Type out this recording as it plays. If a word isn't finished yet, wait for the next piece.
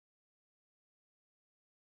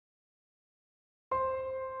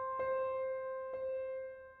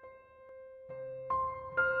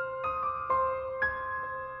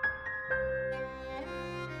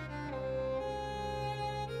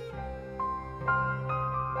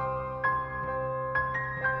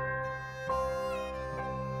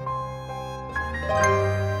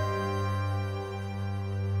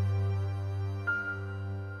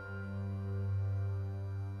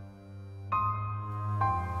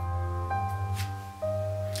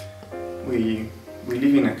we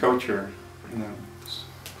live in a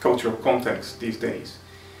cultural context these days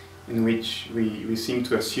in which we seem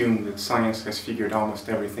to assume that science has figured almost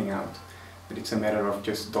everything out, that it's a matter of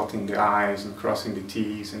just dotting the I's and crossing the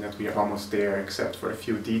T's and that we are almost there except for a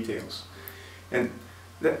few details. And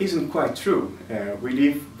that isn't quite true. We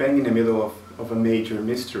live bang in the middle of a major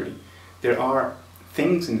mystery. There are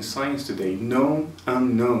things in science today, known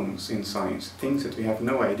unknowns in science, things that we have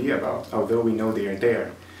no idea about, although we know they are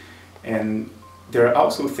there. And there are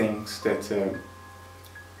also things that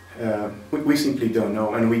we simply don't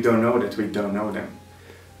know, and we don't know that we don't know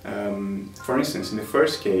them. For instance, in the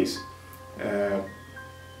first case,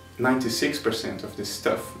 96% of the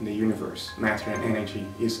stuff in the universe, matter and energy,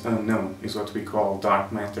 is unknown, is what we call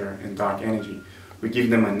dark matter and dark energy. We give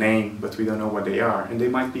them a name, but we don't know what they are. And they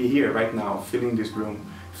might be here right now, filling this room,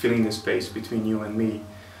 filling the space between you and me.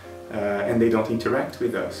 And they don't interact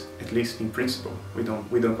with us, at least in principle. We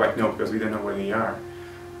don't quite know because we don't know where they are.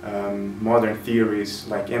 Modern theories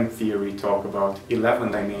like M-theory talk about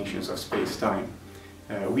 11 dimensions of space-time.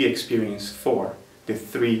 We experience 4, the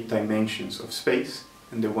 3 dimensions of space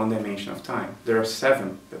and the 1 dimension of time. There are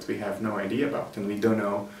 7 that we have no idea about, and we don't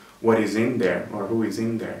know what is in there or who is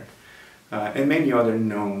in there. And many other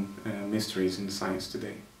known mysteries in science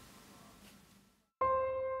today.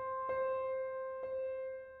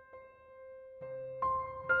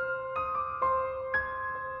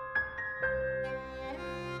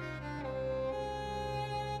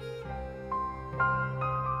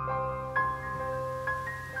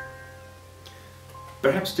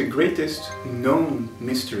 Perhaps the greatest known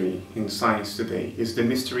mystery in science today is the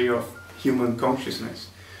mystery of human consciousness.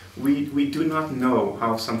 We do not know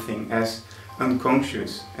how something as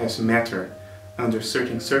unconscious as matter under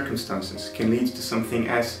certain circumstances can lead to something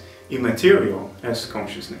as immaterial as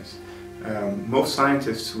consciousness. Most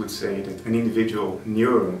scientists would say that an individual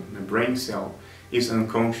neuron, a brain cell, is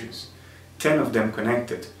unconscious. 10 of them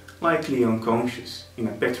connected, likely unconscious in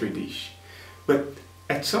a petri dish. But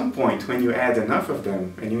at some point, when you add enough of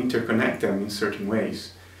them and you interconnect them in certain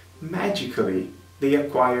ways, magically they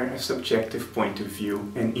acquire a subjective point of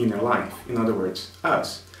view and inner life. In other words,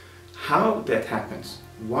 us. How that happens,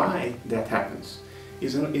 why that happens,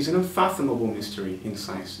 is an unfathomable mystery in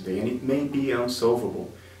science today, and it may be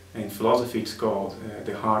unsolvable. In philosophy it's called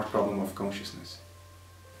the hard problem of consciousness.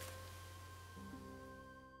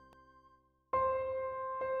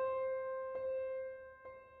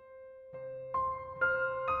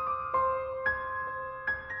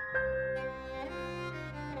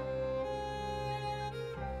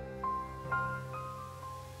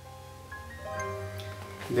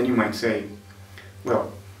 Then you might say, well,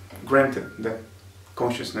 granted that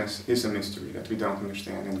consciousness is a mystery that we don't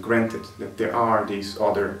understand, and granted that there are these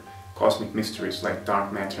other cosmic mysteries like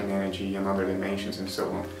dark matter and energy and other dimensions and so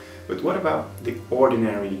on, but what about the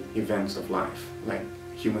ordinary events of life, like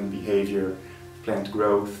human behavior, plant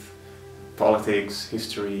growth, politics,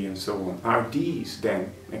 history and so on? Are these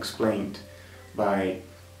then explained by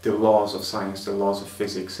the laws of science, the laws of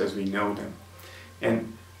physics as we know them?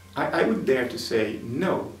 And I would dare to say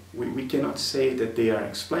no, we cannot say that they are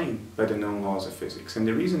explained by the known laws of physics. And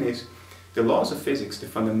the reason is, the laws of physics, the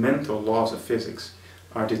fundamental laws of physics,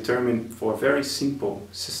 are determined for very simple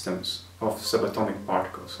systems of subatomic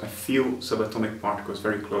particles, a few subatomic particles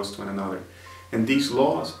very close to one another. And these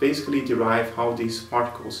laws basically derive how these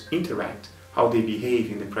particles interact, how they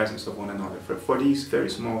behave in the presence of one another for these very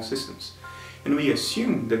small systems. And we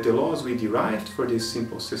assume that the laws we derived for these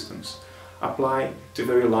simple systems apply to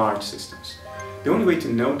very large systems. The only way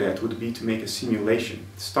to know that would be to make a simulation,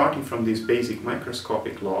 starting from these basic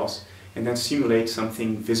microscopic laws, and then simulate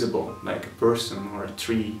something visible, like a person or a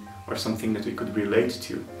tree, or something that we could relate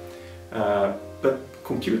to. But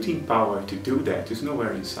computing power to do that is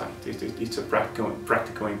nowhere in sight. It's a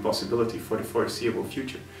practical impossibility for the foreseeable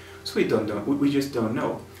future. So we don't know, we just don't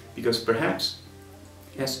know, because perhaps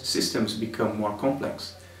as systems become more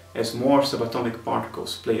complex, as more subatomic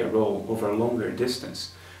particles play a role over a longer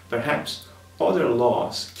distance, perhaps other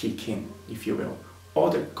laws kick in, if you will.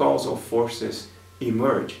 Other causal forces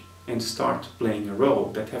emerge and start playing a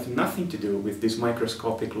role that have nothing to do with these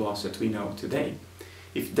microscopic laws that we know today.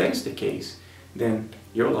 If that is the case, then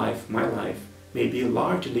your life, my life, may be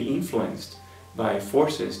largely influenced by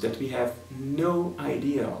forces that we have no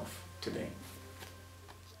idea of today.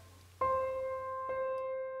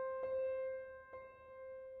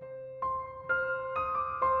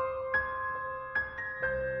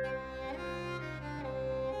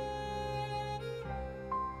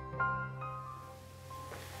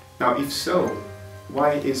 Now, if so,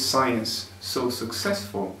 why is science so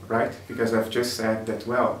successful, right? Because I've just said that,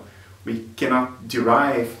 well, we cannot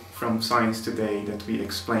derive from science today that we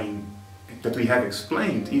have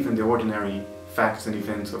explained even the ordinary facts and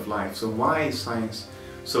events of life. So why is science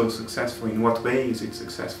so successful? In what way is it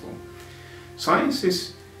successful? Science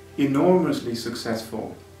is enormously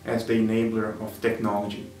successful as the enabler of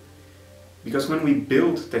technology. Because when we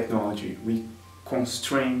build technology, we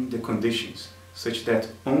constrain the conditions such that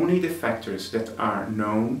only the factors that are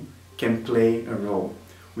known can play a role.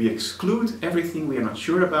 We exclude everything we are not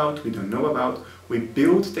sure about, we don't know about. We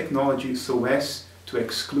build technology so as to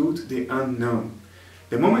exclude the unknown.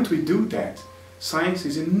 The moment we do that, science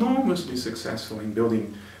is enormously successful in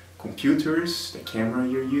building computers, the camera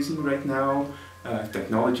you're using right now,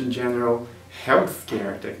 technology in general,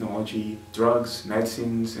 healthcare technology, drugs,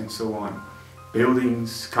 medicines, and so on.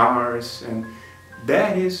 Buildings, cars, and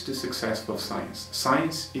that is the success of science.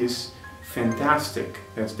 Science is fantastic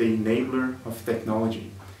as the enabler of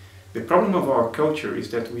technology. The problem of our culture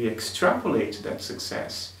is that we extrapolate that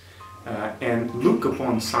success and look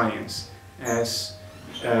upon science as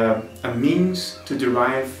a means to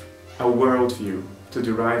derive a worldview, to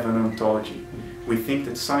derive an ontology. We think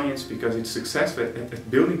that science, because it's successful at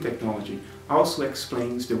building technology, also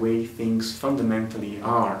explains the way things fundamentally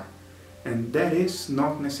are. And that is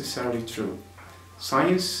not necessarily true.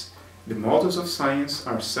 Science, the models of science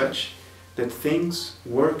are such that things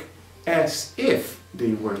work as if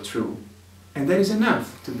they were true. And that is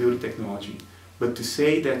enough to build technology. But to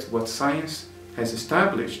say that what science has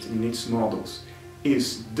established in its models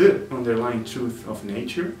is the underlying truth of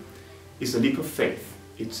nature is a leap of faith.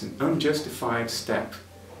 It's an unjustified step,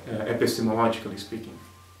 epistemologically speaking.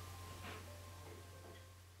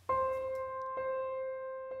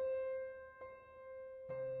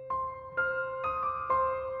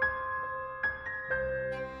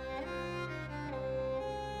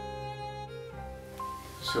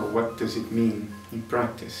 So what does it mean in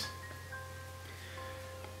practice?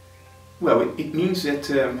 Well, it means that,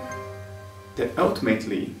 that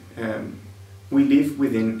ultimately we live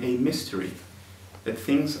within a mystery, that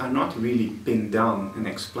things are not really pinned down and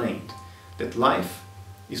explained, that life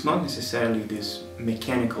is not necessarily this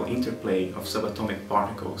mechanical interplay of subatomic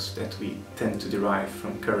particles that we tend to derive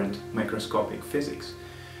from current microscopic physics.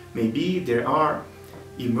 Maybe there are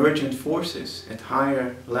emergent forces at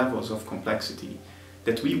higher levels of complexity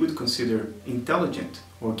that we would consider intelligent,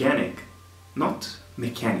 organic, not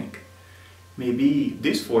mechanic. Maybe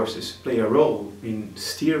these forces play a role in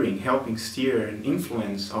steering, helping steer and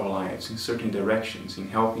influence our lives in certain directions, in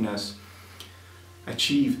helping us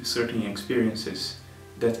achieve certain experiences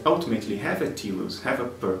that ultimately have a telos, have a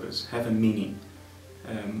purpose, have a meaning.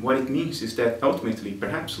 What it means is that ultimately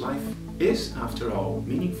perhaps life is, after all,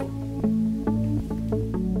 meaningful.